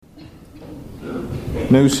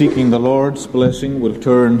Now, seeking the Lord's blessing, we'll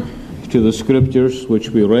turn to the scriptures which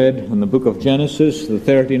we read in the book of Genesis, the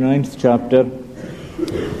 39th chapter.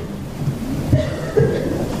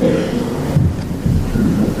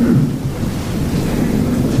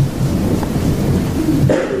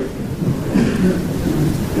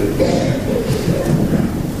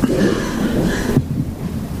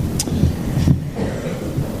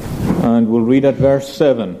 And we'll read at verse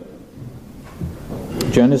 7.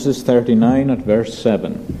 Genesis 39 at verse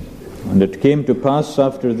 7. And it came to pass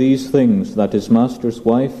after these things that his master's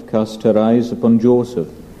wife cast her eyes upon Joseph,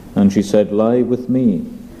 and she said, Lie with me.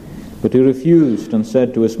 But he refused, and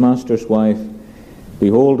said to his master's wife,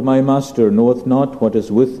 Behold, my master knoweth not what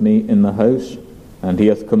is with me in the house, and he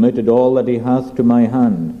hath committed all that he hath to my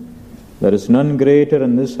hand. There is none greater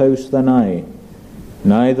in this house than I,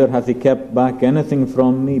 neither hath he kept back anything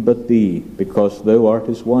from me but thee, because thou art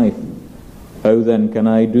his wife. How then can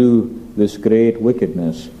I do this great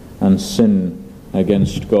wickedness and sin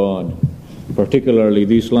against God? Particularly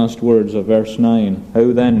these last words of verse 9.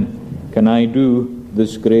 How then can I do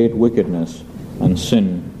this great wickedness and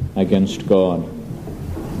sin against God?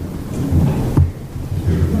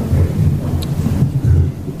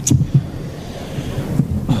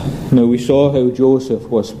 Now we saw how Joseph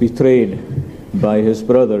was betrayed by his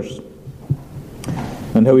brothers,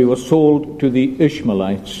 and how he was sold to the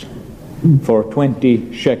Ishmaelites for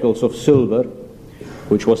 20 shekels of silver,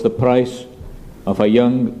 which was the price of a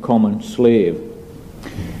young common slave.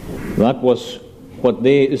 That was what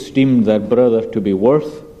they esteemed their brother to be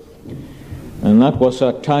worth, and that was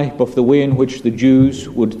a type of the way in which the Jews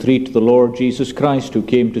would treat the Lord Jesus Christ, who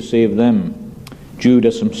came to save them.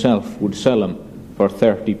 Judas himself would sell him for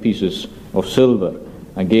 30 pieces of silver,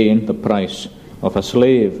 again the price of a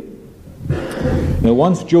slave. Now,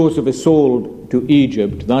 once Joseph is sold to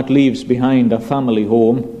Egypt, that leaves behind a family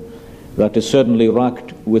home that is suddenly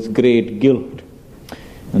racked with great guilt.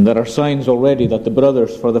 And there are signs already that the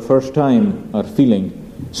brothers for the first time are feeling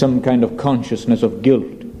some kind of consciousness of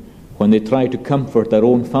guilt when they try to comfort their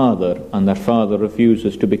own father, and their father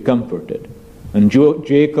refuses to be comforted. And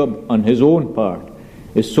Jacob, on his own part,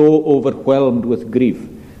 is so overwhelmed with grief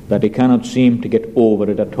that he cannot seem to get over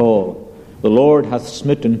it at all. The Lord hath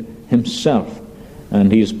smitten himself,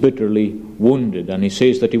 and he is bitterly wounded, and he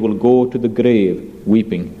says that he will go to the grave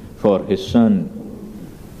weeping for his son.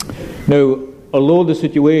 Now, although the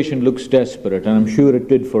situation looks desperate, and I'm sure it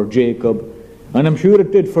did for Jacob, and I'm sure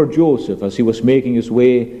it did for Joseph as he was making his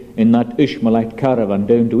way in that Ishmaelite caravan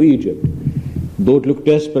down to Egypt, though it looked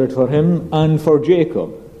desperate for him and for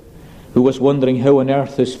Jacob, who was wondering how on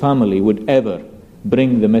earth his family would ever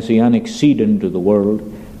bring the messianic seed into the world,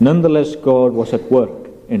 nonetheless God was at work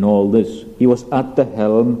in all this. He was at the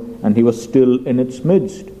helm, and he was still in its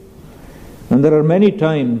midst. And there are many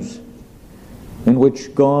times in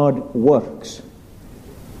which God works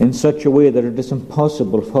in such a way that it is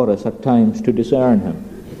impossible for us at times to discern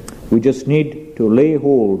him. We just need to lay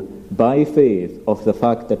hold by faith of the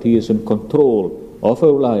fact that he is in control of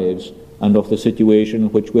our lives and of the situation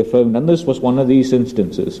in which we're found. And this was one of these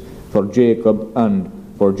instances for Jacob and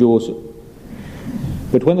for Joseph.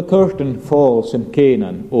 But when the curtain falls in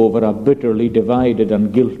Canaan over a bitterly divided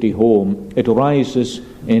and guilty home, it rises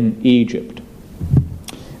in Egypt.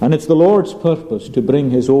 And it's the Lord's purpose to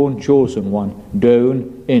bring his own chosen one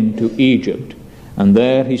down into Egypt. And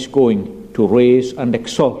there he's going to raise and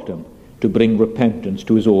exalt him to bring repentance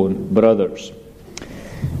to his own brothers.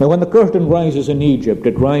 Now, when the curtain rises in Egypt,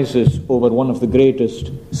 it rises over one of the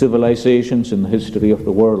greatest civilizations in the history of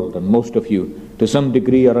the world. And most of you, to some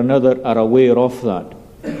degree or another, are aware of that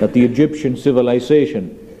the Egyptian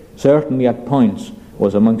civilization, certainly at points,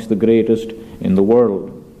 was amongst the greatest in the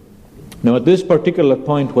world. Now, at this particular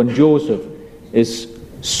point, when Joseph is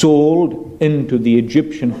sold into the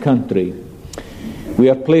Egyptian country, we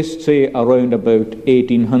are placed, say, around about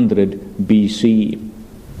 1800 BC.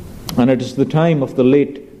 And it is the time of the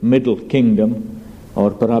late Middle Kingdom,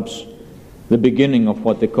 or perhaps the beginning of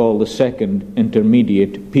what they call the Second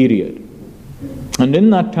Intermediate Period. And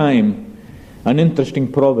in that time, an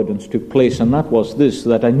interesting providence took place, and that was this,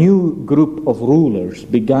 that a new group of rulers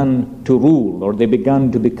began to rule, or they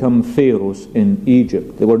began to become pharaohs in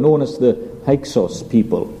Egypt. They were known as the Hyksos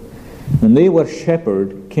people. And they were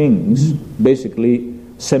shepherd kings, basically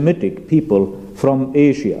Semitic people from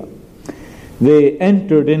Asia. They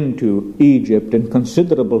entered into Egypt in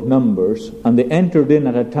considerable numbers, and they entered in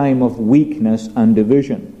at a time of weakness and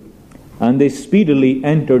division. And they speedily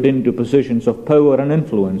entered into positions of power and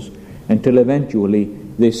influence until eventually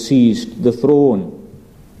they seized the throne,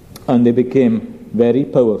 and they became very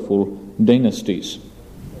powerful dynasties.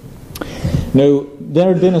 Now,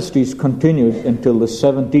 their dynasties continued until the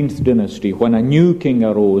 17th dynasty, when a new king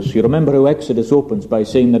arose. You remember how Exodus opens by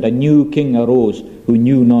saying that a new king arose who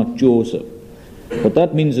knew not Joseph. What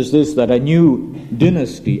that means is this, that a new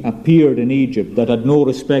dynasty appeared in Egypt that had no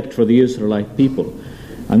respect for the Israelite people.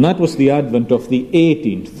 And that was the advent of the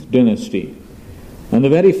 18th dynasty. And the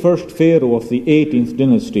very first pharaoh of the 18th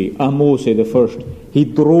dynasty, Ahmose I, he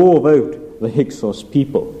drove out the Hyksos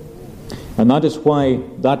people. And that is why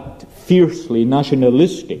that fiercely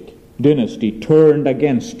nationalistic dynasty turned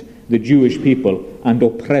against the Jewish people and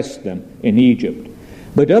oppressed them in Egypt.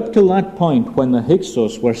 But up till that point, when the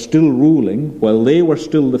Hyksos were still ruling, while they were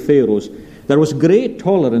still the pharaohs, there was great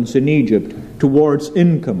tolerance in Egypt towards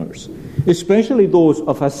incomers, especially those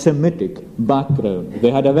of a Semitic background.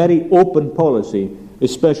 They had a very open policy,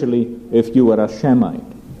 especially if you were a Shemite.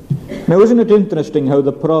 Now, isn't it interesting how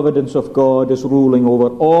the providence of God is ruling over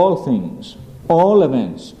all things, all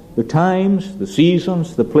events, the times, the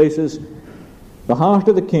seasons, the places? The heart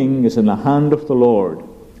of the king is in the hand of the Lord,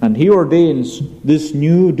 and he ordains this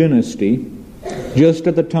new dynasty just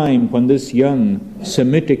at the time when this young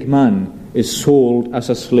Semitic man is sold as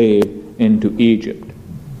a slave into Egypt.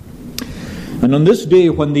 And on this day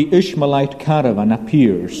when the Ishmaelite caravan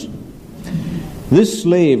appears, this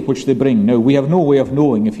slave which they bring, now we have no way of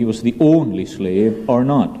knowing if he was the only slave or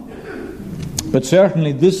not, but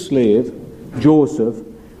certainly this slave, Joseph,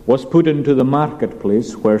 was put into the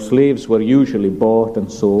marketplace where slaves were usually bought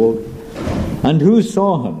and sold. And who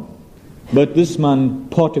saw him but this man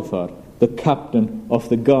Potiphar, the captain of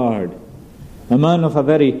the guard, a man of a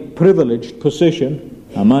very privileged position,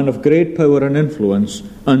 a man of great power and influence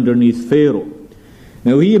underneath Pharaoh.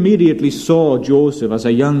 Now he immediately saw Joseph as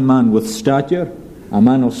a young man with stature, a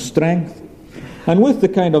man of strength, and with the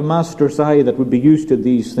kind of master's eye that would be used to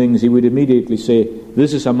these things, he would immediately say,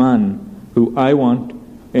 this is a man who I want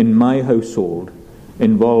in my household,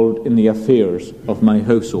 involved in the affairs of my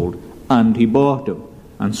household. And he bought him.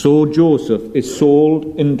 And so Joseph is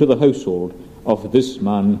sold into the household of this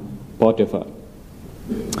man Potiphar.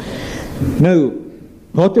 Now,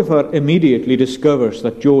 Potiphar immediately discovers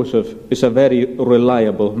that Joseph is a very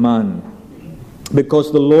reliable man,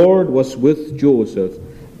 because the Lord was with Joseph,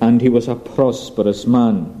 and he was a prosperous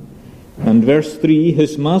man. And verse 3,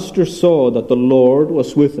 his master saw that the Lord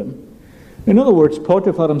was with him. In other words,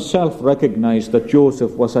 Potiphar himself recognized that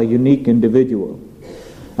Joseph was a unique individual,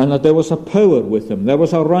 and that there was a power with him, there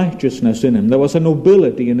was a righteousness in him, there was a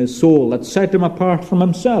nobility in his soul that set him apart from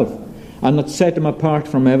himself, and that set him apart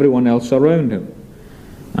from everyone else around him.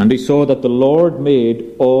 And he saw that the Lord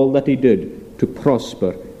made all that he did to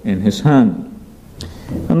prosper in his hand.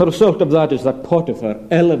 And the result of that is that Potiphar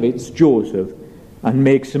elevates Joseph and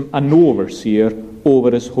makes him an overseer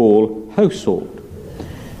over his whole household,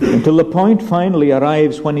 until the point finally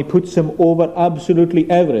arrives when he puts him over absolutely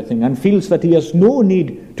everything and feels that he has no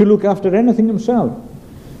need to look after anything himself.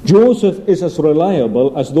 Joseph is as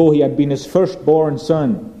reliable as though he had been his firstborn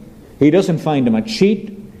son. He doesn't find him a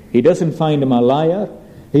cheat. He doesn't find him a liar.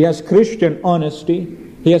 He has Christian honesty.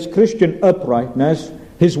 He has Christian uprightness.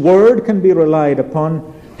 His word can be relied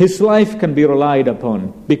upon. His life can be relied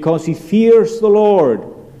upon, because he fears the Lord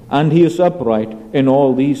and he is upright in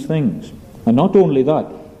all these things. And not only that,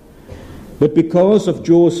 but because of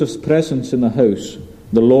Joseph's presence in the house,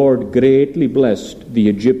 the Lord greatly blessed the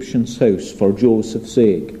Egyptian's house for Joseph's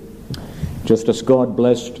sake, just as God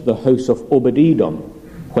blessed the house of Obed-Edom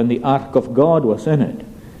when the ark of God was in it.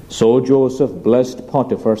 So Joseph blessed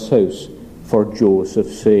Potiphar's house for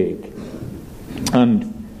Joseph's sake.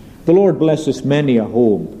 And the Lord blesses many a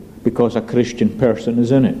home because a Christian person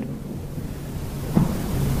is in it.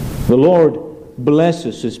 The Lord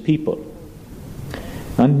blesses his people.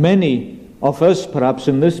 And many of us, perhaps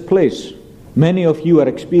in this place, many of you are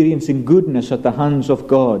experiencing goodness at the hands of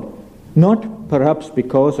God, not perhaps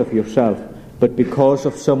because of yourself, but because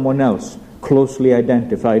of someone else closely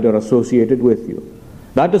identified or associated with you.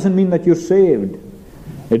 That doesn't mean that you're saved.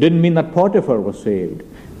 It didn't mean that Potiphar was saved,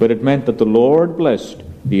 but it meant that the Lord blessed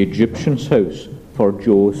the Egyptian's house for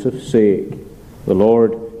Joseph's sake. The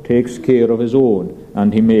Lord takes care of his own,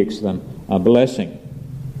 and he makes them a blessing.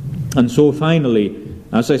 And so finally,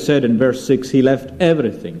 as I said in verse 6, he left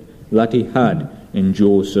everything that he had in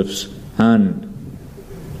Joseph's hand.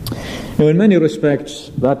 Now, in many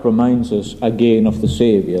respects, that reminds us again of the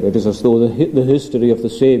Saviour. It is as though the history of the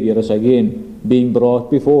Saviour is again being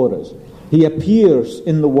brought before us. He appears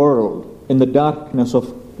in the world, in the darkness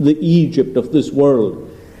of the Egypt of this world,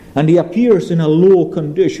 and he appears in a low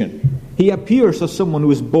condition. He appears as someone who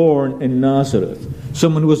was born in Nazareth,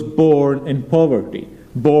 someone who was born in poverty,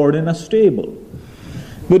 born in a stable.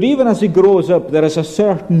 But even as he grows up, there is a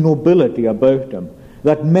certain nobility about him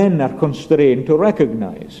that men are constrained to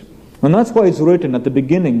recognize. And that's why it's written at the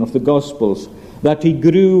beginning of the Gospels that he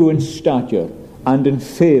grew in stature and in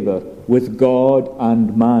favor with God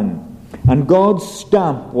and man. And God's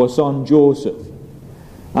stamp was on Joseph.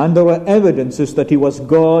 And there were evidences that he was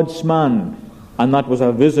God's man, and that was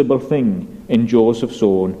a visible thing in Joseph's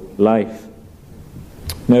own life.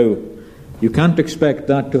 Now, you can't expect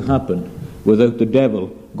that to happen without the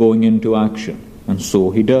devil going into action. And so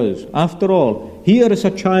he does. After all, here is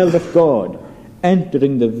a child of God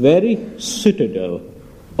entering the very citadel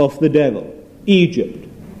of the devil, Egypt.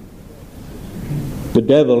 The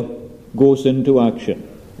devil goes into action.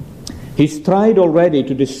 He's tried already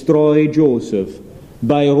to destroy Joseph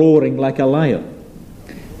by roaring like a lion.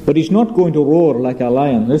 But he's not going to roar like a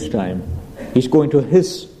lion this time. He's going to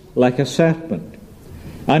hiss like a serpent.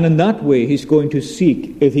 And in that way he's going to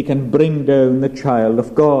seek if he can bring down the child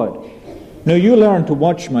of God. Now you learn to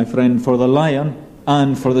watch, my friend, for the lion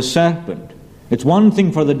and for the serpent. It's one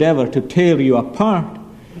thing for the devil to tear you apart.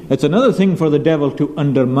 It's another thing for the devil to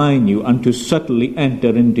undermine you and to subtly enter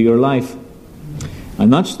into your life.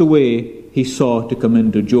 And that's the way he sought to come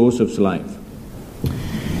into Joseph's life.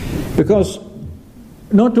 Because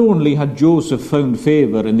not only had Joseph found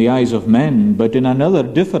favor in the eyes of men, but in another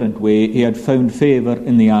different way he had found favor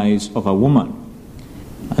in the eyes of a woman.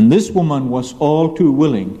 And this woman was all too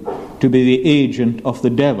willing to be the agent of the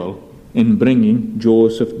devil in bringing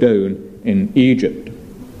Joseph down in Egypt.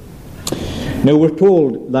 Now we're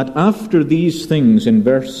told that after these things in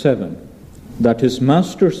verse 7, that his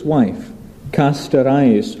master's wife cast her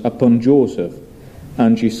eyes upon Joseph,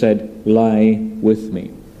 and she said, "Lie with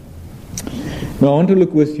me." Now I want to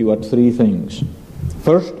look with you at three things.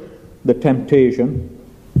 First, the temptation.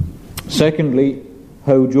 Secondly,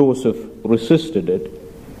 how Joseph resisted it.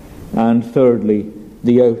 And thirdly,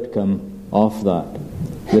 the outcome of that.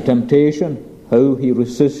 The temptation, how he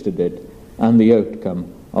resisted it, and the outcome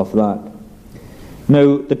of that.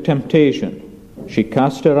 Now, the temptation. She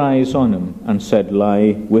cast her eyes on him and said,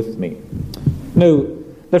 "Lie with me." Now,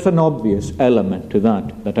 there's an obvious element to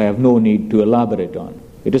that I have no need to elaborate on.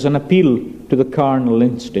 It is an appeal to the carnal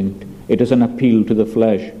instinct. It is an appeal to the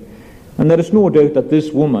flesh. And there is no doubt that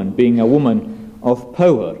this woman, being a woman of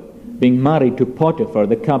power, being married to Potiphar,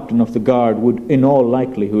 the captain of the guard, would in all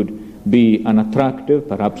likelihood be an attractive,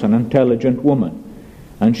 perhaps an intelligent woman.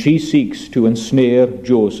 And she seeks to ensnare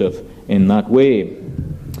Joseph in that way.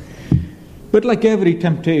 But like every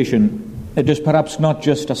temptation, it is perhaps not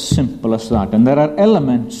just as simple as that. And there are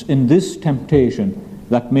elements in this temptation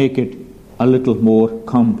that make it a little more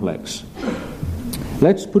complex.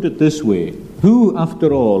 Let's put it this way. Who,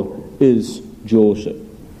 after all, is Joseph?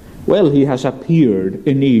 Well, he has appeared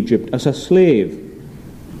in Egypt as a slave.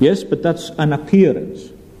 Yes, but that's an appearance.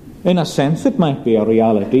 In a sense, it might be a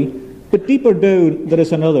reality. But deeper down, there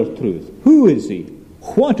is another truth. Who is he?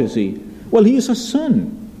 What is he? Well, he is a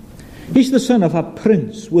son. He's the son of a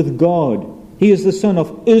prince with God. He is the son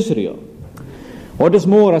of Israel. What is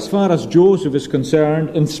more, as far as Joseph is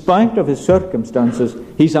concerned, in spite of his circumstances,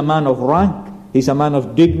 he's a man of rank, he's a man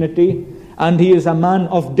of dignity, and he is a man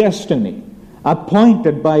of destiny,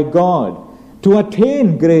 appointed by God to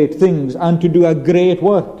attain great things and to do a great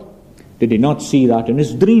work. Did he not see that in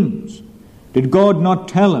his dreams? Did God not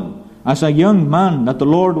tell him as a young man that the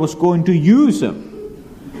Lord was going to use him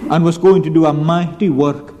and was going to do a mighty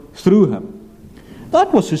work through him?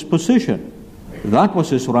 That was his position. That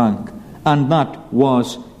was his rank. And that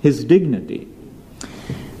was his dignity.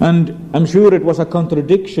 And I'm sure it was a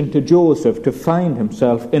contradiction to Joseph to find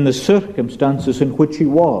himself in the circumstances in which he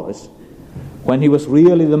was, when he was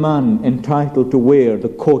really the man entitled to wear the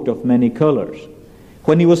coat of many colors,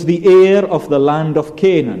 when he was the heir of the land of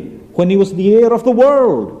Canaan, when he was the heir of the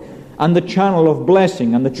world, and the channel of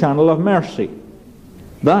blessing and the channel of mercy.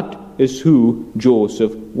 That is who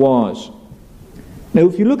Joseph was. Now,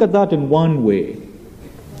 if you look at that in one way,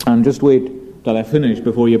 and just wait till I finish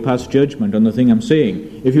before you pass judgment on the thing I'm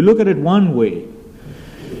saying. If you look at it one way,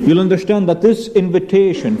 you'll understand that this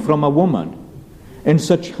invitation from a woman in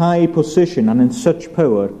such high position and in such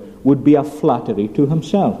power would be a flattery to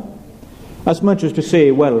himself. As much as to say,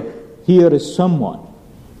 well, here is someone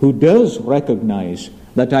who does recognize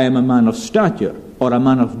that I am a man of stature, or a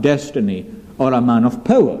man of destiny, or a man of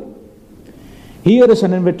power. Here is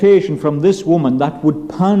an invitation from this woman that would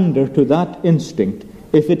pander to that instinct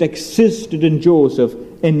if it existed in Joseph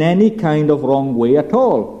in any kind of wrong way at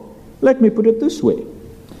all. Let me put it this way.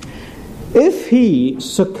 If he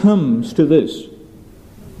succumbs to this,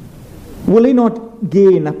 will he not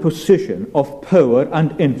gain a position of power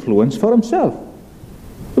and influence for himself?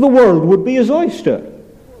 The world would be his oyster.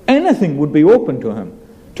 Anything would be open to him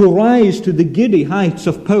to rise to the giddy heights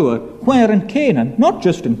of power, where in Canaan, not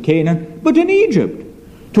just in Canaan, but in Egypt,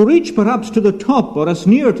 to reach perhaps to the top, or as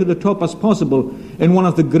near to the top as possible, in one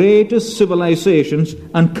of the greatest civilizations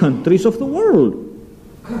and countries of the world.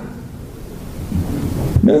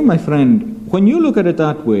 Now, my friend, when you look at it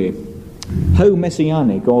that way, how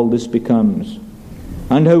messianic all this becomes,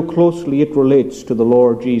 and how closely it relates to the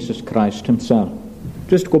Lord Jesus Christ himself.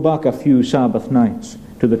 Just go back a few Sabbath nights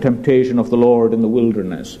to the temptation of the Lord in the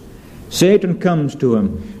wilderness. Satan comes to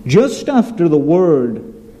him just after the word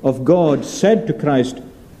of God said to Christ,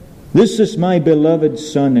 "This is my beloved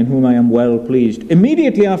Son in whom I am well pleased."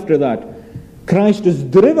 Immediately after that, Christ is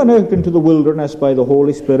driven out into the wilderness by the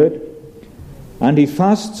Holy Spirit, and he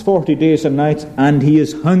fasts 40 days and nights, and he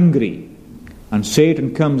is hungry. And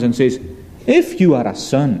Satan comes and says, "If you are a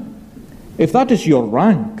son, if that is your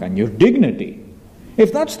rank and your dignity,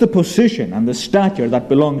 if that's the position and the stature that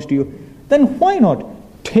belongs to you, then why not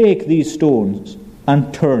take these stones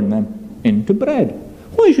and turn them into bread?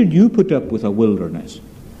 Why should you put up with a wilderness?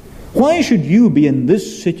 Why should you be in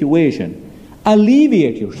this situation?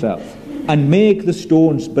 Alleviate yourself and make the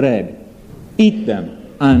stones bread. Eat them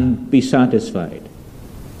and be satisfied."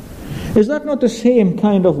 Is that not the same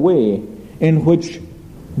kind of way in which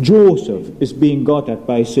Joseph is being got at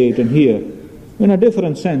by Satan here? In a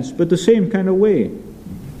different sense, but the same kind of way.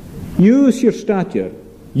 Use your stature,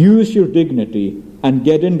 use your dignity, and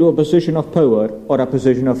get into a position of power or a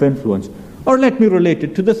position of influence. Or let me relate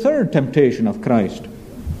it to the third temptation of Christ.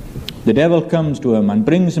 The devil comes to him and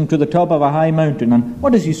brings him to the top of a high mountain, and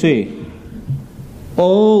what does he say?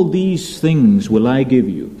 "All these things will I give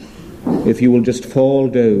you, if you will just fall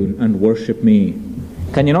down and worship me."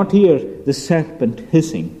 Can you not hear the serpent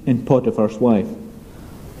hissing in Potiphar's wife?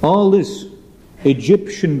 "All this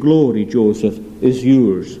Egyptian glory, Joseph, is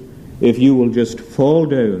yours, if you will just fall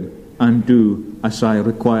down and do as I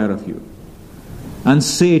require of you." And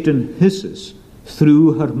Satan hisses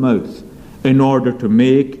through her mouth in order to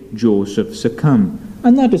make Joseph succumb.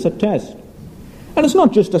 And that is a test. And it's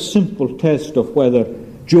not just a simple test of whether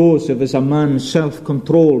Joseph is a man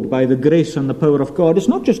self-controlled by the grace and the power of God. It's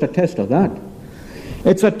not just a test of that.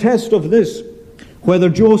 It's a test of this, whether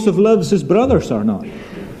Joseph loves his brothers or not.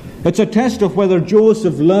 It's a test of whether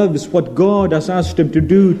Joseph loves what God has asked him to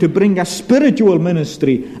do, to bring a spiritual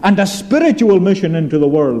ministry and a spiritual mission into the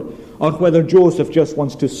world, or whether Joseph just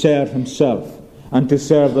wants to serve himself and to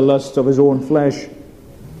serve the lusts of his own flesh.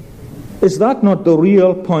 Is that not the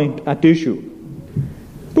real point at issue?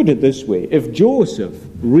 Put it this way, if Joseph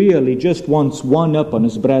really just wants one up on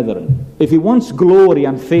his brethren, if he wants glory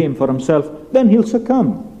and fame for himself, then he'll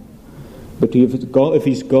succumb. But if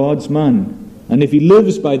he's God's man, and if he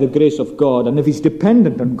lives by the grace of God, and if he's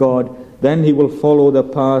dependent on God, then he will follow the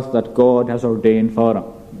path that God has ordained for him.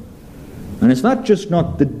 And is that just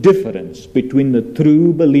not the difference between the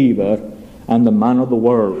true believer and the man of the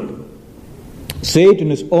world? Satan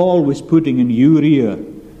is always putting in your ear,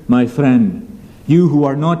 my friend, you who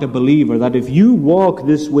are not a believer, that if you walk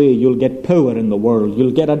this way, you'll get power in the world,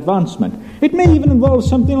 you'll get advancement. It may even involve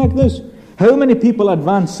something like this. How many people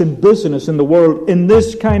advance in business in the world in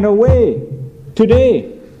this kind of way today?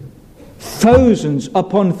 Thousands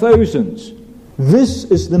upon thousands. This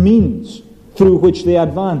is the means through which they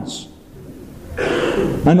advance.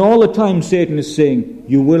 And all the time Satan is saying,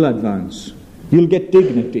 you will advance. You'll get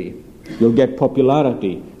dignity. You'll get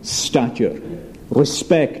popularity, stature,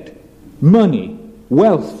 respect, money,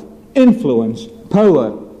 wealth, influence,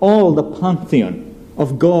 power, all the pantheon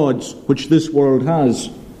of gods which this world has.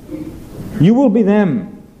 You will be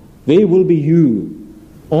them. They will be you.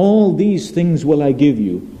 All these things will I give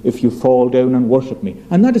you if you fall down and worship me.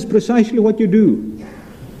 And that is precisely what you do.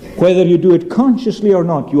 Whether you do it consciously or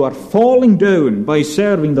not, you are falling down by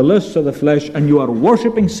serving the lusts of the flesh, and you are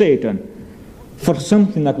worshipping Satan for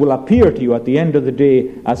something that will appear to you at the end of the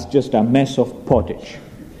day as just a mess of pottage.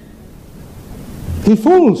 He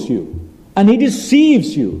fools you and he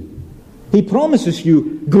deceives you. He promises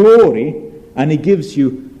you glory and he gives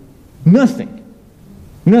you nothing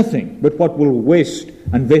but what will waste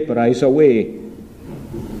and vaporize away.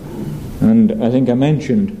 And I think I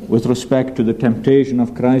mentioned with respect to the temptation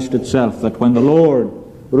of Christ itself that when the Lord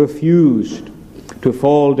refused to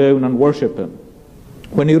fall down and worship him,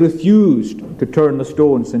 when he refused to turn the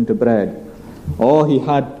stones into bread, he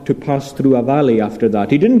had to pass through a valley after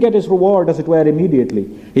that. He didn't get his reward, as it were, immediately.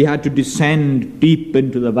 He had to descend deep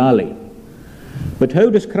into the valley. But how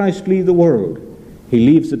does Christ leave the world? He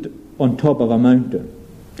leaves it on top of a mountain.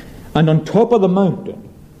 And on top of the mountain,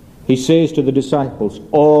 he says to the disciples,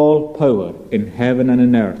 all power in heaven and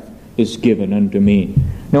in earth is given unto me.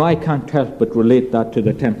 Now, I can't help but relate that to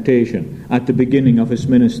the temptation at the beginning of his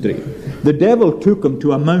ministry. The devil took him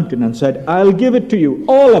to a mountain and said, I'll give it to you,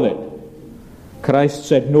 all of it. Christ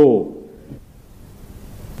said no.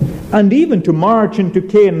 And even to march into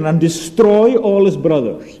Canaan and destroy all his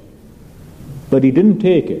brothers. But he didn't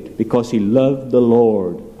take it because he loved the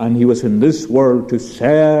Lord and he was in this world to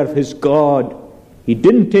serve his God. He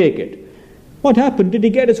didn't take it. What happened? Did he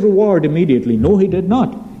get his reward immediately? No, he did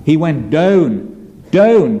not. He went down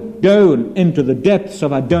into the depths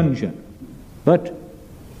of a dungeon. But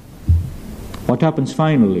what happens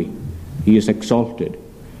finally? He is exalted.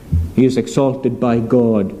 He is exalted by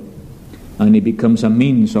God, and he becomes a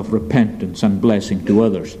means of repentance and blessing to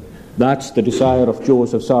others. That's the desire of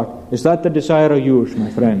Joseph's heart. Is that the desire of yours, my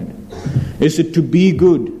friend? Is it to be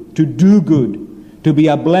good, to do good, to be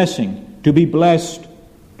a blessing, to be blessed,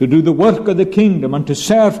 to do the work of the kingdom and to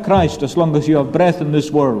serve Christ as long as you have breath in this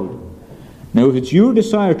world? Now, if it's your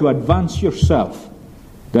desire to advance yourself,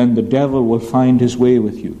 then the devil will find his way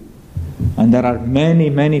with you. And there are many,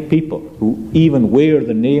 many people who even wear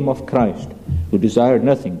the name of Christ who desire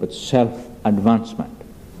nothing but self-advancement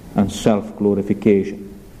and self-glorification.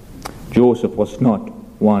 Joseph was not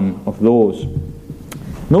one of those.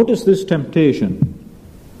 Notice this temptation.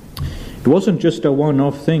 It wasn't just a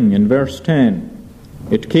one-off thing. In verse 10,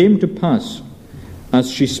 it came to pass,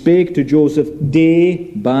 as she spake to Joseph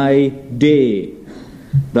day by day,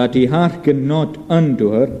 that he hearkened not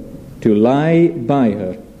unto her to lie by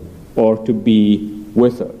her or to be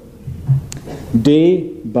with her. Day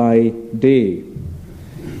by day.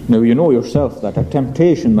 Now you know yourself that a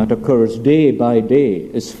temptation that occurs day by day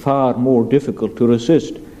is far more difficult to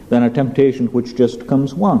resist than a temptation which just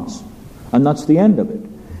comes once. And that's the end of it.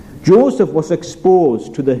 Joseph was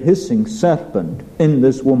exposed to the hissing serpent in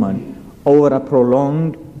this woman over a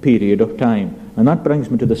prolonged period of time. And that brings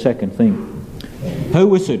me to the second thing.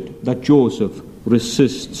 How is it that Joseph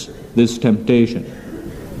resists this temptation?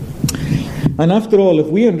 And after all, if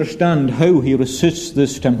we understand how he resists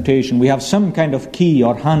this temptation, we have some kind of key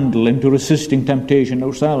or handle into resisting temptation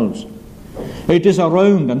ourselves. It is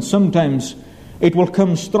around, and sometimes it will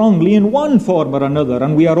come strongly in one form or another,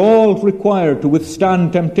 and we are all required to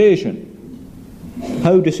withstand temptation.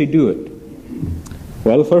 How does he do it?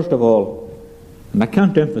 Well, first of all, and I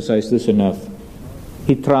can't emphasize this enough,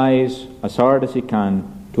 he tries as hard as he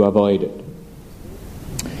can to avoid it.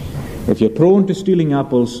 If you're prone to stealing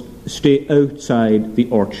apples, stay outside the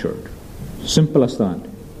orchard. Simple as that.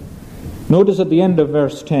 Notice at the end of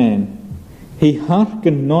verse 10, he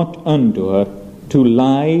hearkened not unto her to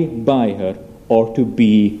lie by her or to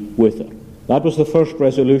be with her. That was the first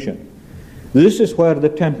resolution. This is where the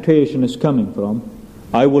temptation is coming from.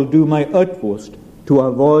 I will do my utmost to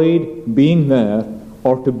avoid being there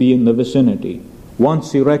or to be in the vicinity,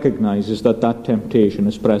 once he recognizes that that temptation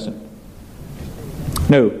is present.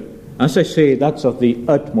 Now, as I say, that's of the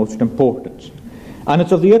utmost importance. And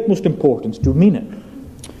it's of the utmost importance to mean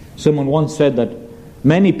it. Someone once said that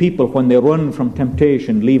many people, when they run from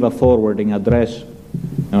temptation, leave a forwarding address.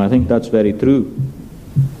 And I think that's very true.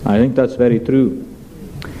 I think that's very true.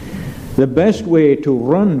 The best way to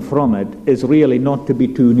run from it is really not to be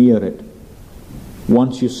too near it,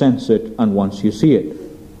 once you sense it and once you see it.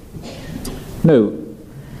 Now,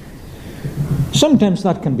 sometimes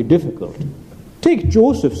that can be difficult. Take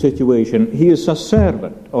Joseph's situation. He is a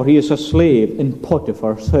servant or he is a slave in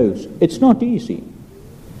Potiphar's house. It's not easy.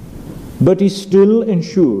 But he still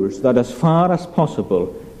ensures that as far as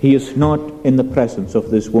possible he is not in the presence of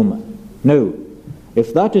this woman. No,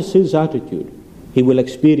 if that is his attitude, he will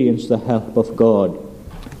experience the help of God.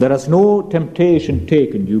 There has no temptation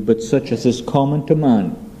taken you but such as is common to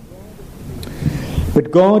man. But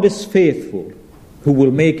God is faithful, who will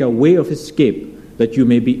make a way of escape that you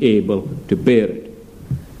may be able to bear it.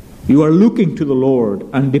 You are looking to the Lord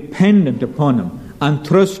and dependent upon him and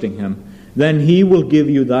trusting him, then he will give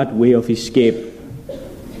you that way of escape.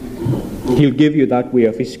 He'll give you that way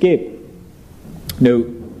of escape. Now,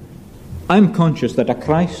 I'm conscious that a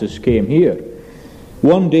crisis came here.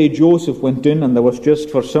 One day Joseph went in and there was just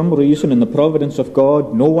for some reason in the providence of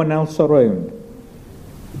God no one else around.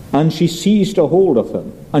 And she seized a hold of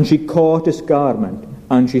him and she caught his garment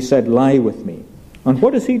and she said, "Lie with me." And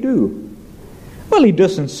what does he do? Well, he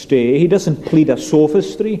doesn't stay. He doesn't plead a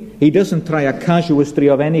sophistry. He doesn't try a casuistry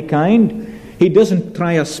of any kind. He doesn't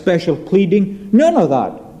try a special pleading. None of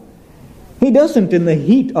that. He doesn't, in the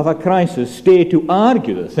heat of a crisis, stay to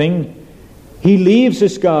argue the thing. He leaves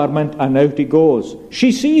his garment and out he goes.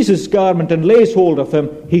 She sees his garment and lays hold of him.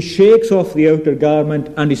 He shakes off the outer garment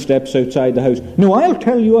and he steps outside the house. Now, I'll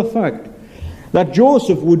tell you a fact, that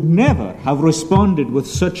Joseph would never have responded with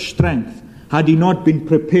such strength had he not been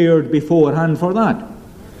prepared beforehand for that?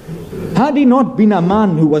 Had he not been a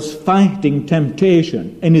man who was fighting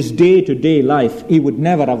temptation in his day-to-day life, he would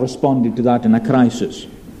never have responded to that in a crisis.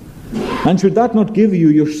 And should that not give you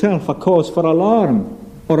yourself a cause for alarm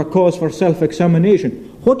or a cause for self-examination?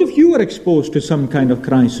 What if you were exposed to some kind of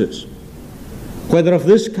crisis, whether of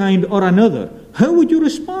this kind or another? How would you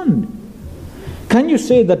respond? Can you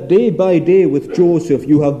say that day by day with Joseph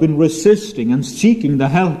you have been resisting and seeking the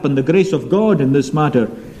help and the grace of God in this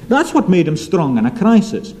matter? That's what made him strong in a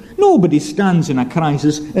crisis. Nobody stands in a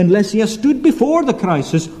crisis unless he has stood before the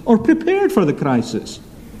crisis or prepared for the crisis.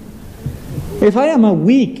 If I am a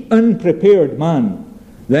weak, unprepared man,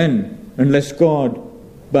 then unless God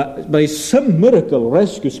by some miracle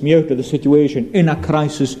rescues me out of the situation in a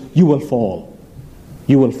crisis, you will fall.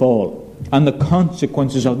 You will fall. And the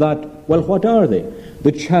consequences of that, well, what are they?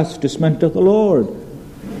 The chastisement of the Lord.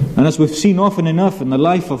 And as we've seen often enough in the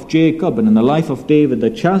life of Jacob and in the life of David, the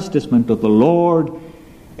chastisement of the Lord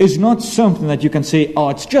is not something that you can say, oh,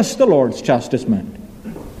 it's just the Lord's chastisement.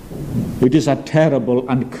 It is a terrible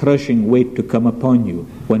and crushing weight to come upon you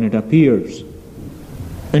when it appears.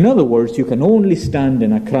 In other words, you can only stand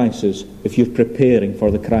in a crisis if you're preparing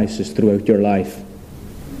for the crisis throughout your life.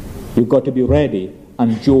 You've got to be ready,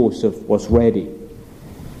 and Joseph was ready.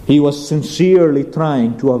 He was sincerely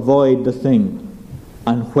trying to avoid the thing,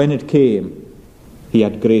 and when it came, he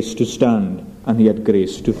had grace to stand, and he had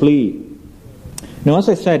grace to flee. Now, as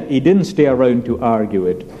I said, he didn't stay around to argue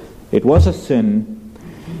it. It was a sin.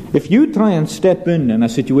 If you try and step in a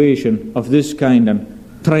situation of this kind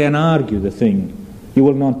and try and argue the thing, you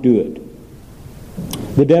will not do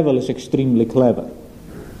it. The devil is extremely clever.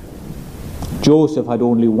 Joseph had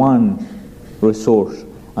only one resource,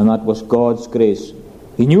 and that was God's grace.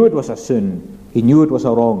 He knew it was a sin. He knew it was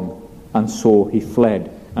a wrong, and so he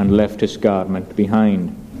fled and left his garment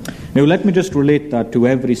behind. Now let me just relate that to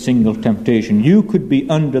every single temptation. You could be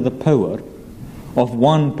under the power of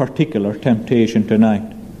one particular temptation tonight.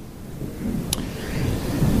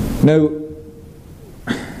 Now,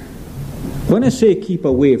 when I say keep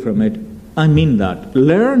away from it, I mean that.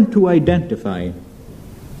 Learn to identify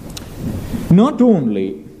not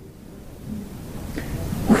only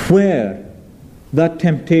where that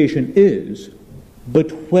temptation is,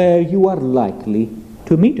 but where you are likely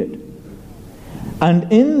to meet it.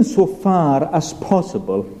 And insofar as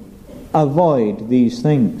possible, avoid these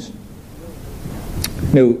things.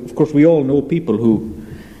 Now, of course, we all know people who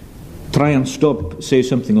try and stop, say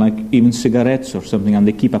something like even cigarettes or something, and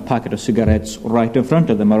they keep a packet of cigarettes right in front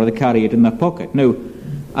of them, or they carry it in their pocket. Now,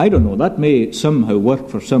 I don't know, that may somehow work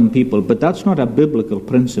for some people, but that's not a biblical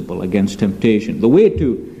principle against temptation. The way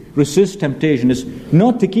to resist temptation is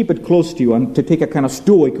not to keep it close to you and to take a kind of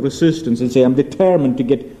stoic resistance and say, I'm determined to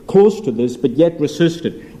get close to this, but yet resist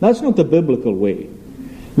it. That's not the biblical way.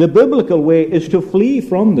 The biblical way is to flee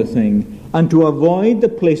from the thing and to avoid the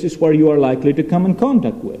places where you are likely to come in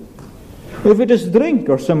contact with. If it is drink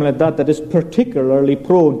or something like that that is particularly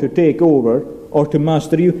prone to take over or to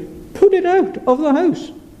master you, put it out of the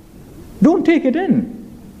house. Don't take it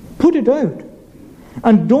in. Put it out.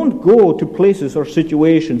 And don't go to places or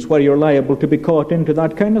situations where you're liable to be caught into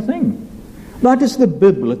that kind of thing. That is the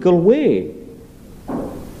biblical way.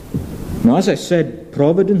 Now, as I said,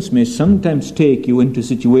 providence may sometimes take you into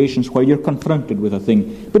situations where you're confronted with a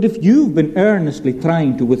thing. But if you've been earnestly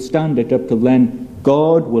trying to withstand it up till then,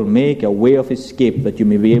 God will make a way of escape that you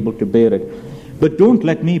may be able to bear it. But don't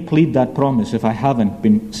let me plead that promise if I haven't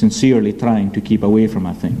been sincerely trying to keep away from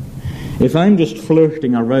a thing. If I'm just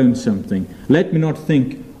flirting around something, let me not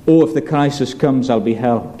think, oh, if the crisis comes, I'll be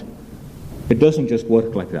helped. It doesn't just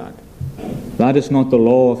work like that. That is not the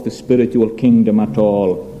law of the spiritual kingdom at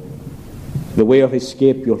all. The way of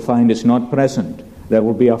escape, you'll find, is not present. There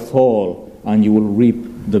will be a fall, and you will reap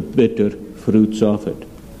the bitter fruits of it.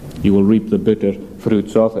 You will reap the bitter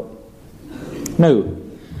fruits of it. Now,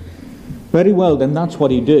 very well, then that's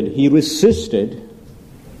what he did. He resisted.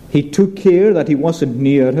 He took care that he wasn't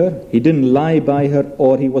near her, he didn't lie by her,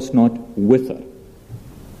 or he was not with her.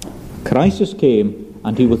 Crisis came,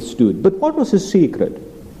 and he withstood. But what was his secret?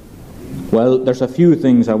 Well, there's a few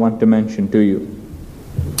things I want to mention to you.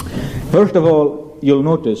 First of all, you'll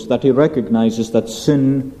notice that he recognizes that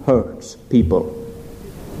sin hurts people.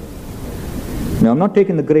 Now, I'm not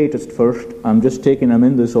taking the greatest first, I'm just taking them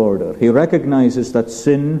in this order. He recognizes that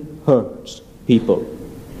sin hurts people.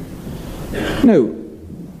 Now,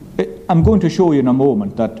 I'm going to show you in a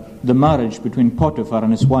moment that the marriage between Potiphar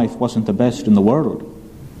and his wife wasn't the best in the world.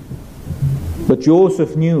 But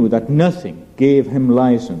Joseph knew that nothing gave him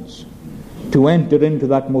license to enter into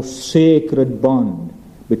that most sacred bond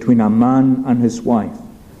between a man and his wife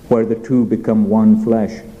where the two become one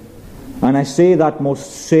flesh. And I say that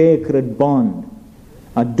most sacred bond,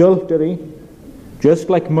 adultery, just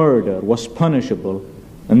like murder, was punishable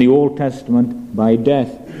in the Old Testament by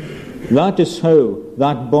death. That is how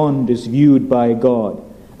that bond is viewed by God.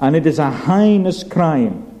 And it is a heinous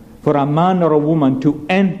crime for a man or a woman to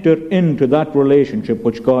enter into that relationship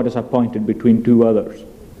which God has appointed between two others.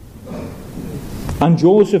 And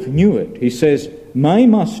Joseph knew it. He says, "My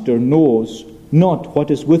master knows not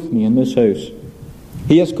what is with me in this house.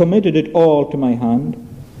 He has committed it all to my hand.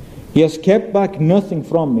 He has kept back nothing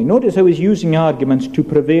from me." Notice how he's using arguments to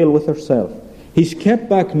prevail with herself. "He's kept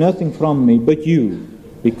back nothing from me but you,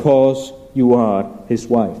 because you are his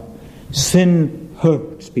wife." Sin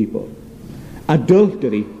hurts people.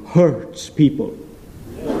 Adultery hurts people.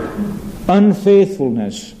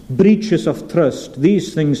 Unfaithfulness, breaches of trust,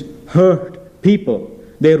 these things hurt people.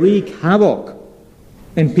 They wreak havoc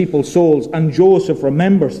in people's souls, and Joseph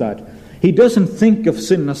remembers that. He doesn't think of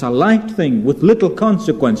sin as a light thing with little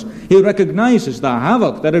consequence. He recognizes the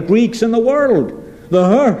havoc that it wreaks in the world, the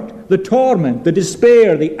hurt, the torment, the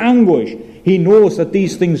despair, the anguish. He knows that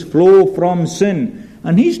these things flow from sin,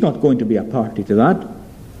 and he's not going to be a party to that.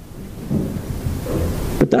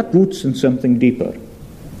 But that roots in something deeper.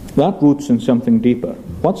 That roots in something deeper.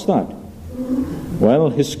 What's that?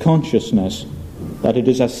 Well, his consciousness that it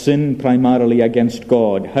is a sin primarily against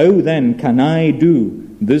God. How then can I do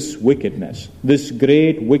this wickedness, this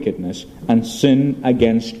great wickedness, and sin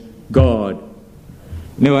against God?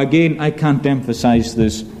 Now again, I can't emphasize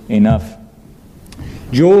this enough.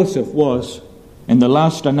 Joseph was, in the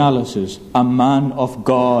last analysis, a man of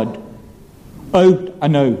God. Out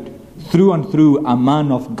and out, through and through, a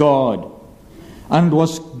man of God. And it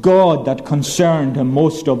was God that concerned him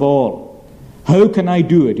most of all. How can I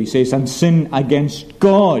do it, he says, and sin against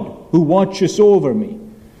God who watches over me?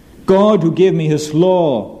 God who gave me his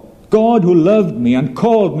law. God who loved me and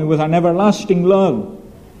called me with an everlasting love.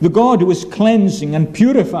 The God who is cleansing and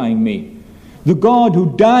purifying me. The God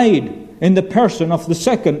who died in the person of the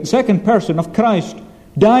second person of Christ.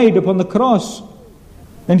 Died upon the cross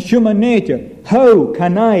in human nature. How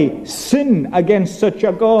can I sin against such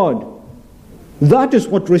a God? That is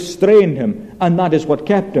what restrained him, and that is what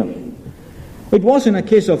kept him. It wasn't a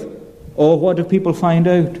case of, oh, what if people find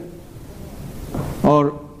out?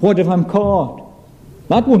 Or, what if I'm caught?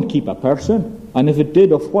 That wouldn't keep a person. And if it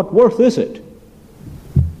did, of what worth is it?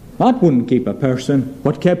 That wouldn't keep a person.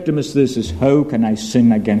 What kept him is this, is how can I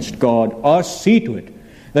sin against God? Or see to it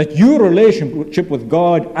that your relationship with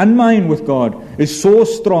God and mine with God is so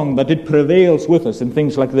strong that it prevails with us in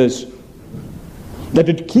things like this. That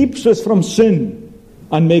it keeps us from sin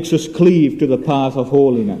and makes us cleave to the path of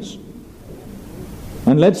holiness.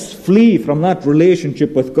 And let's flee from that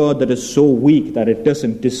relationship with God that is so weak that it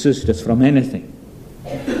doesn't desist us from anything.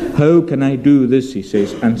 How can I do this, he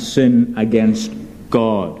says, and sin against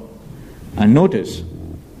God? And notice,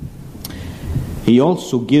 he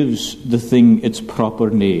also gives the thing its proper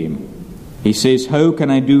name. He says, how can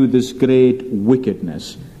I do this great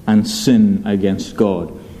wickedness and sin against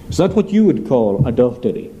God? Is that what you would call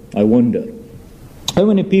adultery? I wonder. How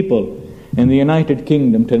many people in the United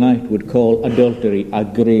Kingdom tonight would call adultery a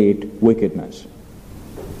great wickedness?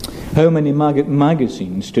 How many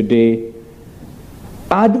magazines today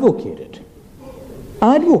advocate it?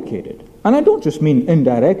 Advocate it. And I don't just mean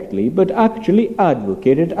indirectly, but actually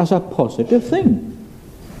advocate it as a positive thing.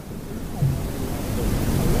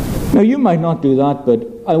 Now you might not do that, but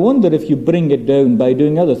I wonder if you bring it down by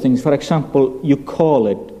doing other things. For example, you call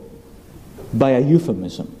it by a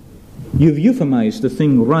euphemism. You've euphemized the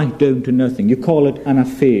thing right down to nothing. You call it an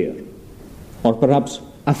affair, or perhaps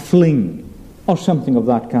a fling, or something of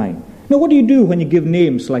that kind. Now what do you do when you give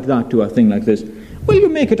names like that to a thing like this? Well, you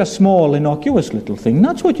make it a small, innocuous little thing.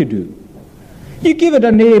 That's what you do. You give it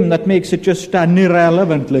a name that makes it just an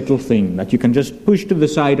irrelevant little thing that you can just push to the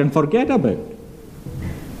side and forget about.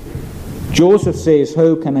 Joseph says,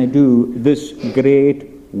 how can I do this great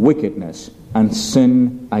wickedness and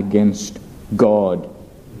sin against God?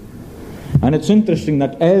 And it's interesting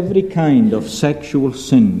that every kind of sexual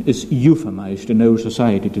sin is euphemized in our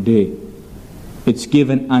society today. It's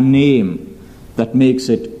given a name that makes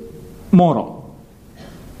it moral,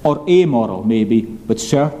 or amoral maybe, but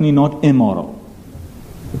certainly not immoral.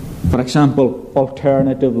 For example,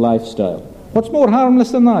 alternative lifestyle. What's more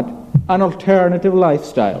harmless than that? An alternative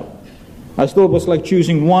lifestyle. As though it was like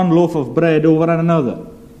choosing one loaf of bread over another.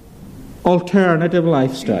 Alternative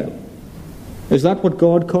lifestyle. Is that what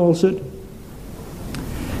God calls it?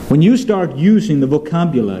 When you start using the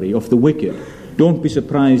vocabulary of the wicked, don't be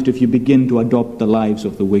surprised if you begin to adopt the lives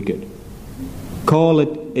of the wicked. Call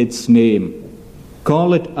it its name.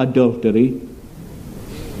 call it adultery,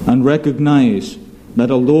 and recognize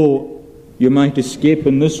that although you might escape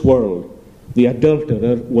in this world, the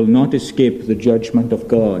adulterer will not escape the judgment of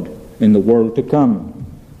God in the world to come.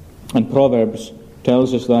 And Proverbs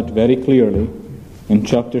tells us that very clearly in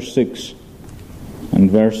chapter 6 and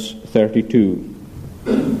verse 32.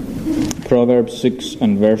 Proverbs 6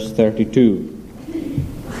 and verse 32.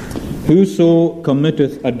 Whoso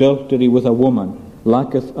committeth adultery with a woman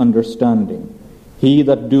lacketh understanding. He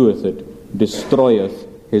that doeth it destroyeth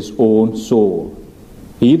his own soul.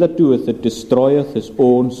 He that doeth it destroyeth his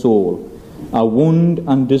own soul. A wound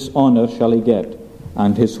and dishonour shall he get,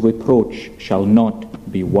 and his reproach shall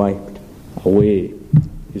not be wiped away.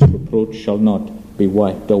 His reproach shall not be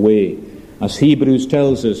wiped away. As Hebrews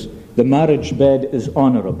tells us, the marriage bed is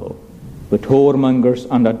honourable, but whoremongers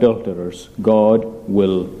and adulterers God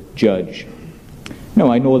will judge.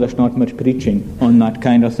 Now, I know there's not much preaching on that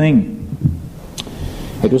kind of thing.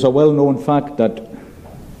 It was a well-known fact that,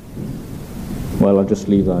 well, I'll just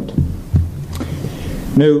leave that.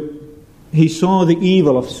 Now, he saw the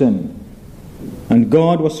evil of sin, and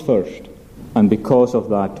God was first, and because of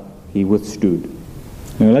that, he withstood.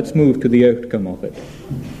 Now, let's move to the outcome of it.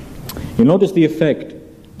 You notice the effect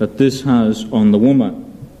that this has on the woman.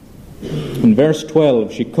 In verse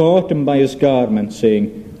 12, she caught him by his garment,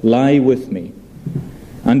 saying, Lie with me.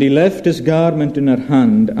 And he left his garment in her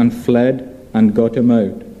hand, and fled, and got him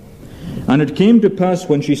out. And it came to pass,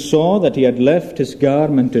 when she saw that he had left his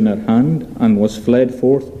garment in her hand, and was fled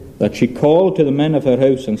forth, that she called to the men of her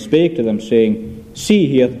house, and spake to them, saying, See,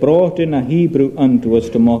 he hath brought in a Hebrew unto us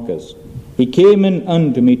to mock us. He came in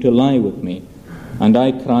unto me to lie with me, and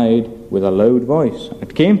I cried with a loud voice.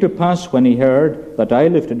 It came to pass, when he heard that I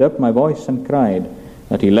lifted up my voice and cried,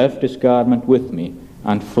 that he left his garment with me,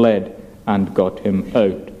 and fled, and got him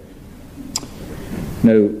out.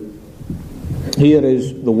 Now, here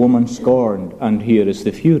is the woman scorned, and here is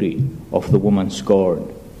the fury of the woman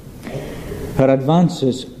scorned. Her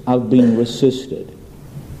advances have been resisted,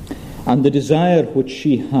 and the desire which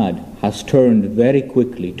she had has turned very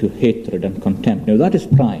quickly to hatred and contempt. Now, that is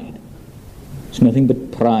pride. It's nothing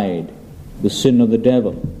but pride, the sin of the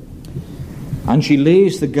devil. And she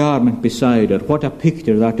lays the garment beside her. What a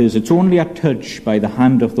picture that is. It's only a touch by the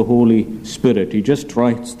hand of the Holy Spirit. He just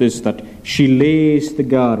writes this, that she lays the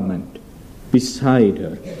garment beside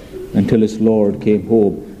her until his Lord came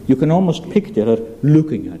home. You can almost picture her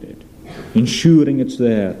looking at it, ensuring it's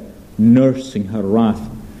there, nursing her wrath.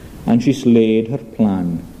 And she's laid her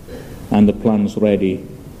plan, and the plan's ready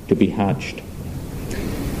to be hatched.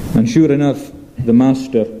 And sure enough, the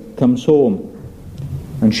master comes home,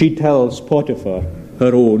 and she tells Potiphar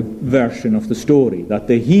her own version of the story, that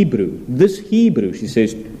the Hebrew, this Hebrew, she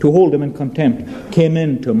says, to hold him in contempt, came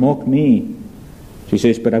in to mock me. She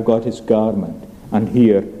says, but I've got his garment, and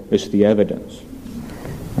here is the evidence.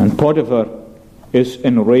 And Potiphar is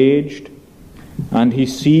enraged, and he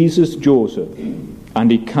seizes Joseph, and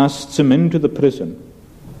he casts him into the prison,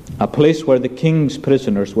 a place where the king's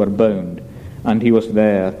prisoners were bound, and he was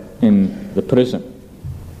there in the prison.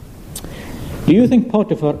 Do you think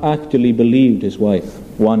Potiphar actually believed his wife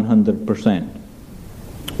 100%?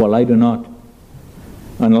 Well, I do not.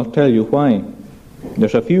 And I'll tell you why.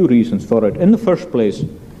 There's a few reasons for it. In the first place,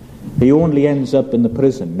 he only ends up in the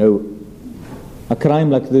prison. Now, a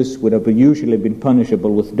crime like this would have usually been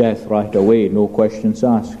punishable with death right away, no questions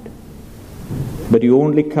asked. But he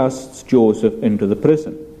only casts Joseph into the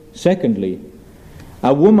prison. Secondly,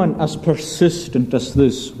 a woman as persistent as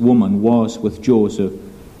this woman was with Joseph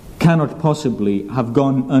cannot possibly have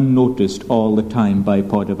gone unnoticed all the time by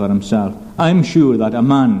Potiphar himself. I'm sure that a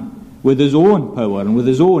man with his own power and with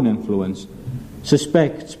his own influence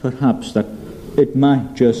suspects perhaps that it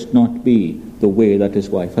might just not be the way that his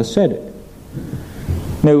wife has said it.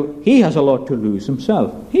 Now, he has a lot to lose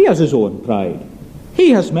himself. He has his own pride.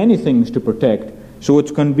 He has many things to protect, so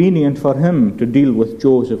it's convenient for him to deal with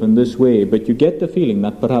Joseph in this way, but you get the feeling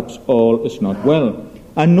that perhaps all is not well.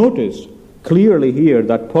 And notice clearly here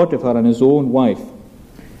that Potiphar and his own wife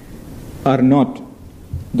are not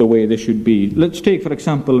the way they should be. Let's take, for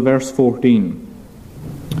example, verse 14.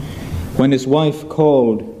 When his wife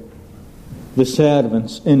called the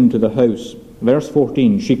servants into the house, verse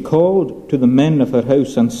 14, she called to the men of her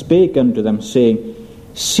house and spake unto them, saying,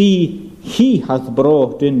 See, he hath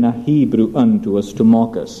brought in a Hebrew unto us to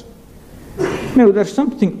mock us. Now, there's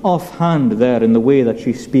something offhand there in the way that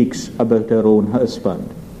she speaks about her own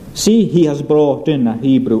husband. See, he has brought in a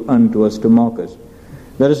Hebrew unto us to mock us.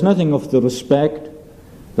 There is nothing of the respect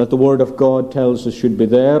that the Word of God tells us should be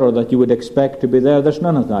there, or that you would expect to be there. There's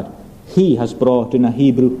none of that. He has brought in a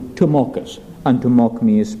Hebrew to mock us, and to mock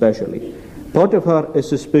me especially. Potiphar is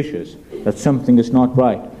suspicious that something is not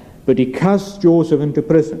right, but he casts Joseph into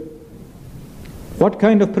prison. What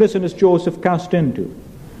kind of prison is Joseph cast into?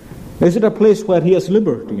 Is it a place where he has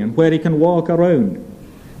liberty and where he can walk around?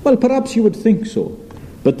 Well, perhaps you would think so.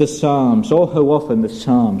 But the Psalms, oh how often the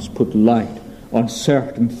Psalms put light on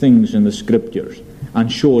certain things in the Scriptures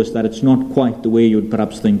and show us that it's not quite the way you'd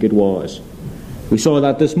perhaps think it was. We saw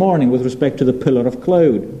that this morning with respect to the pillar of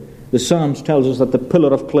cloud. The Psalms tells us that the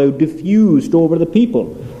pillar of cloud diffused over the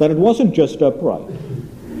people, that it wasn't just upright.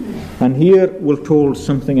 And here we're told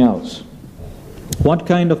something else. What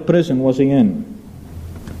kind of prison was he in?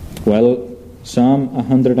 Well, Psalm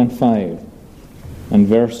 105 and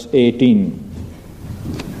verse 18.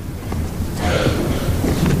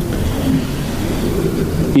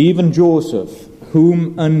 Even Joseph,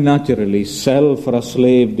 whom unnaturally sell for a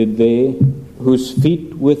slave did they, whose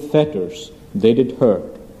feet with fetters they did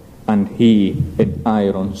hurt, and he in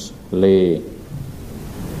irons lay.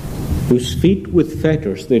 Whose feet with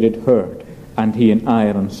fetters they did hurt, and he in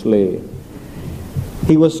irons lay.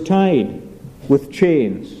 He was tied with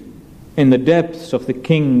chains in the depths of the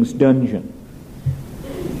king's dungeon,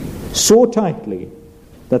 so tightly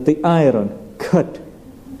that the iron cut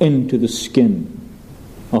into the skin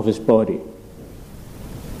of his body.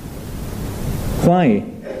 Why?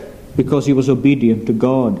 Because he was obedient to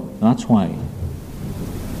God. That's why.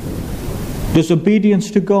 Does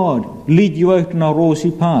obedience to God lead you out on a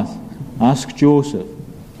rosy path? Ask Joseph.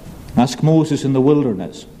 Ask Moses in the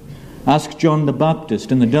wilderness. Ask John the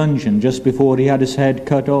Baptist in the dungeon just before he had his head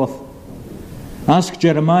cut off. Ask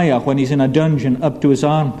Jeremiah when he's in a dungeon up to his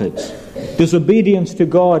armpits. Does obedience to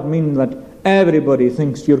God mean that everybody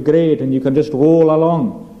thinks you're great and you can just roll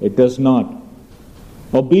along? It does not.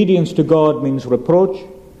 Obedience to God means reproach,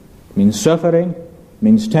 means suffering,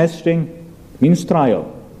 means testing, means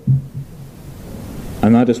trial.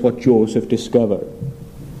 And that is what Joseph discovered.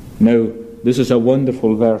 Now, this is a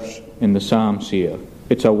wonderful verse in the Psalms here.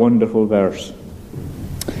 It's a wonderful verse.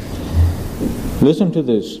 Listen to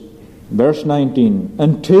this. Verse 19.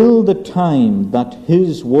 Until the time that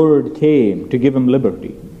his word came to give him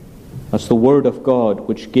liberty. That's the word of God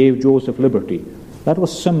which gave Joseph liberty. That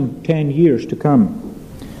was some 10 years to come.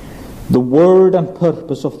 The word and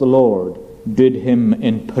purpose of the Lord did him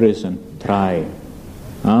in prison try.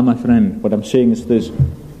 My friend, what I'm saying is this.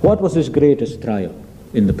 What was his greatest trial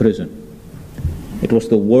in the prison? It was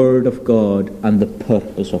the word of God and the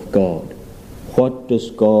purpose of God. What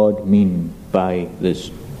does God mean by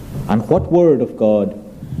this? And what word of God?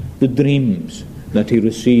 The dreams that he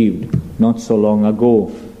received not so long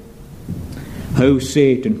ago. How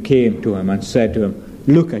Satan came to him and said to him,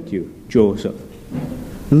 look at you, Joseph.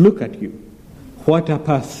 Look at you. What a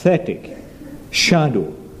pathetic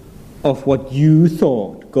shadow of what you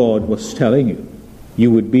thought God was telling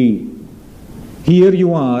you would be. Here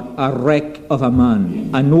you are, a wreck of a man,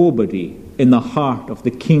 a nobody in the heart of the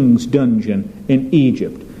king's dungeon in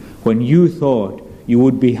Egypt, when you thought you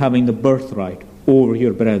would be having the birthright over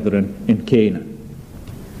your brethren in Canaan.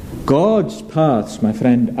 God's paths, my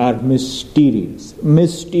friend, are mysterious.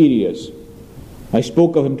 Mysterious. I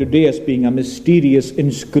spoke of him today as being a mysterious,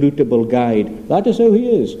 inscrutable guide. That is how he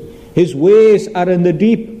is. His ways are in the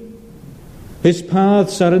deep. His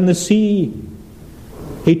paths are in the sea.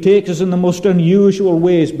 He takes us in the most unusual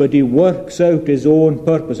ways, but he works out his own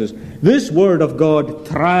purposes. This word of God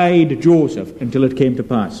tried Joseph until it came to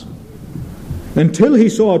pass. Until he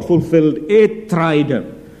saw it fulfilled, it tried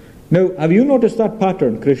him. Now, have you noticed that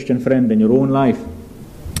pattern, Christian friend, in your own life?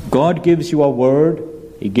 God gives you a word,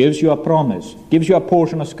 he gives you a promise, gives you a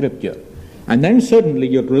portion of Scripture, and then suddenly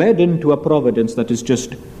you're led into a providence that is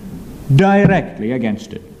just directly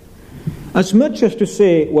against it. As much as to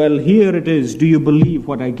say, well, here it is, do you believe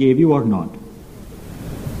what I gave you or not?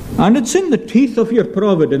 And it's in the teeth of your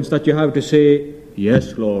providence that you have to say,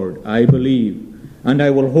 yes, Lord, I believe, and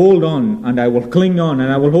I will hold on, and I will cling on, and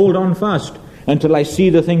I will hold on fast until I see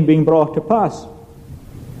the thing being brought to pass.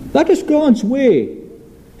 That is God's way.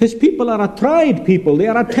 His people are a tried people. They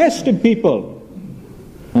are a tested people.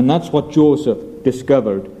 And that's what Joseph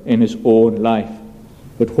discovered in his own life.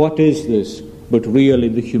 But what is this but really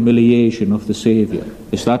the humiliation of the Savior?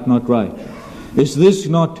 Is that not right? Is this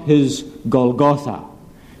not his Golgotha?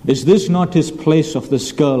 Is this not his place of the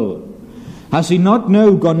skull? Has he not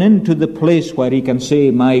now gone into the place where he can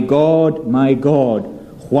say, my God,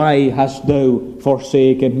 why hast thou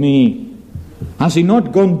forsaken me? Has he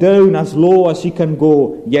not gone down as low as he can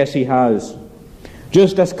go? Yes, he has.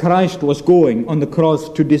 Just as Christ was going on the cross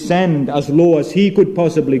to descend as low as he could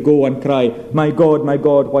possibly go and cry, my God,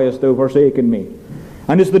 why hast thou forsaken me?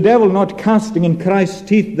 And is the devil not casting in Christ's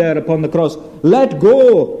teeth there upon the cross? Let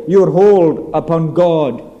go your hold upon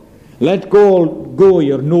God. Let go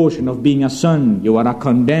your notion of being a son. You are a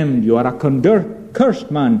condemned, you are a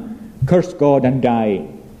cursed man. Curse God and die.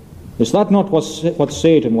 Is that not what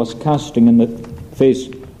Satan was casting in the face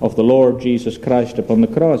of the Lord Jesus Christ upon the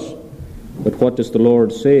cross? But what does the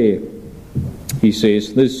Lord say? He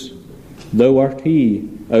says this, Thou art he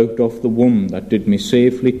out of the womb that did me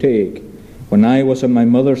safely take. When I was in my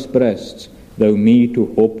mother's breasts, thou me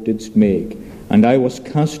to hope didst make. And I was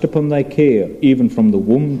cast upon thy care, even from the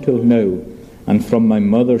womb till now. And from my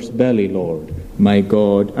mother's belly, Lord, my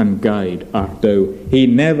God and guide art thou. He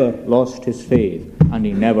never lost his faith, and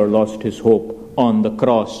he never lost his hope on the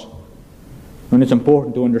cross. And it's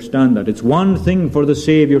important to understand that. It's one thing for the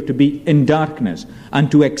Saviour to be in darkness, and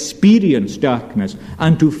to experience darkness,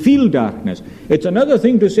 and to feel darkness. It's another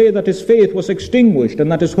thing to say that his faith was extinguished, and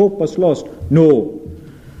that his hope was lost. No,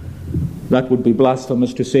 that would be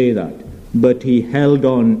blasphemous to say that. But he held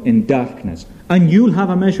on in darkness. And you'll have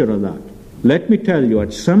a measure of that. Let me tell you,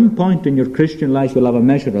 at some point in your Christian life, you'll have a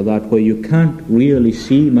measure of that where you can't really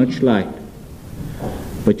see much light.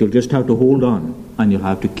 But you'll just have to hold on, and you'll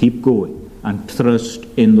have to keep going and trust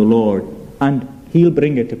in the Lord, and he'll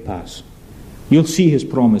bring it to pass. You'll see his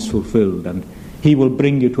promise fulfilled, and he will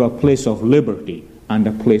bring you to a place of liberty and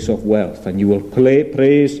a place of wealth, and you will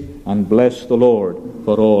praise and bless the Lord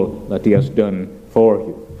for all that he has done for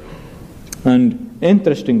you. And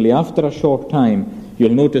interestingly, after a short time,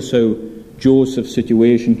 you'll notice how Joseph's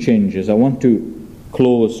situation changes. I want to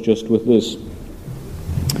close just with this.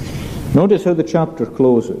 Notice how the chapter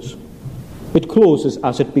closes. It closes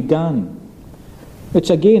as it began. It's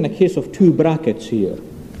again a case of two brackets here.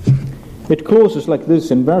 It closes like this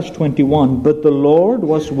in verse 21, But the Lord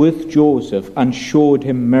was with Joseph and showed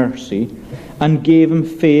him mercy and gave him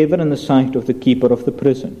favor in the sight of the keeper of the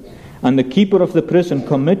prison. And the keeper of the prison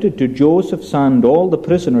committed to Joseph's hand all the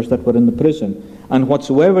prisoners that were in the prison, and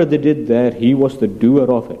whatsoever they did there, he was the doer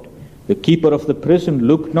of it. The keeper of the prison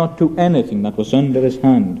looked not to anything that was under his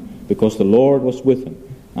hand, because the Lord was with him,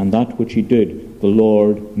 and that which he did, the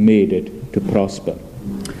Lord made it to prosper.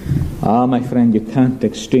 Ah, my friend, you can't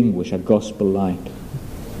extinguish a gospel light.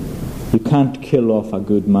 You can't kill off a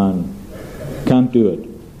good man. You can't do it.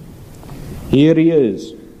 Here he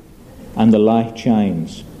is, and the light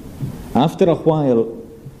shines. After a while,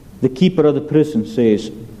 the keeper of the prison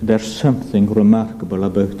says, There's something remarkable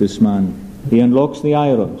about this man. He unlocks the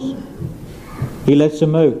irons. He lets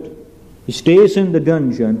him out. He stays in the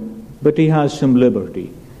dungeon, but he has some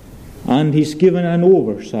liberty. And he's given an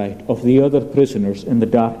oversight of the other prisoners in the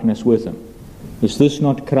darkness with him. Is this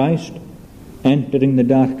not Christ entering the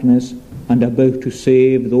darkness and about to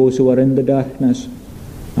save those who are in the darkness?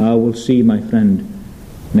 I will see, my friend,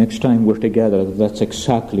 next time we're together, that's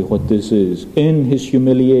exactly what this is. In his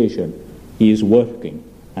humiliation, he is working,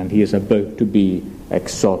 and he is about to be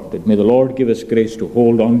exalted. May the Lord give us grace to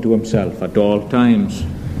hold on to himself at all times.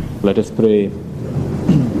 Let us pray.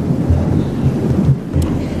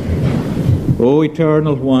 O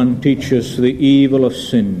Eternal One, teach us the evil of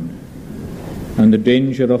sin and the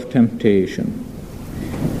danger of temptation,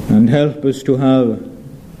 and help us to have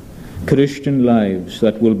Christian lives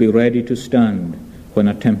that will be ready to stand when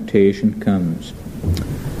a temptation comes.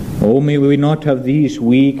 Oh, may we not have these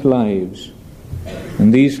weak lives,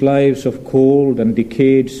 and these lives of cold and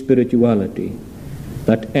decayed spirituality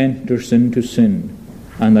that enters into sin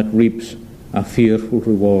and that reaps a fearful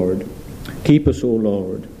reward. Keep us, O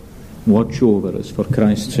Lord. Watch over us for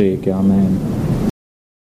Christ's sake. Amen.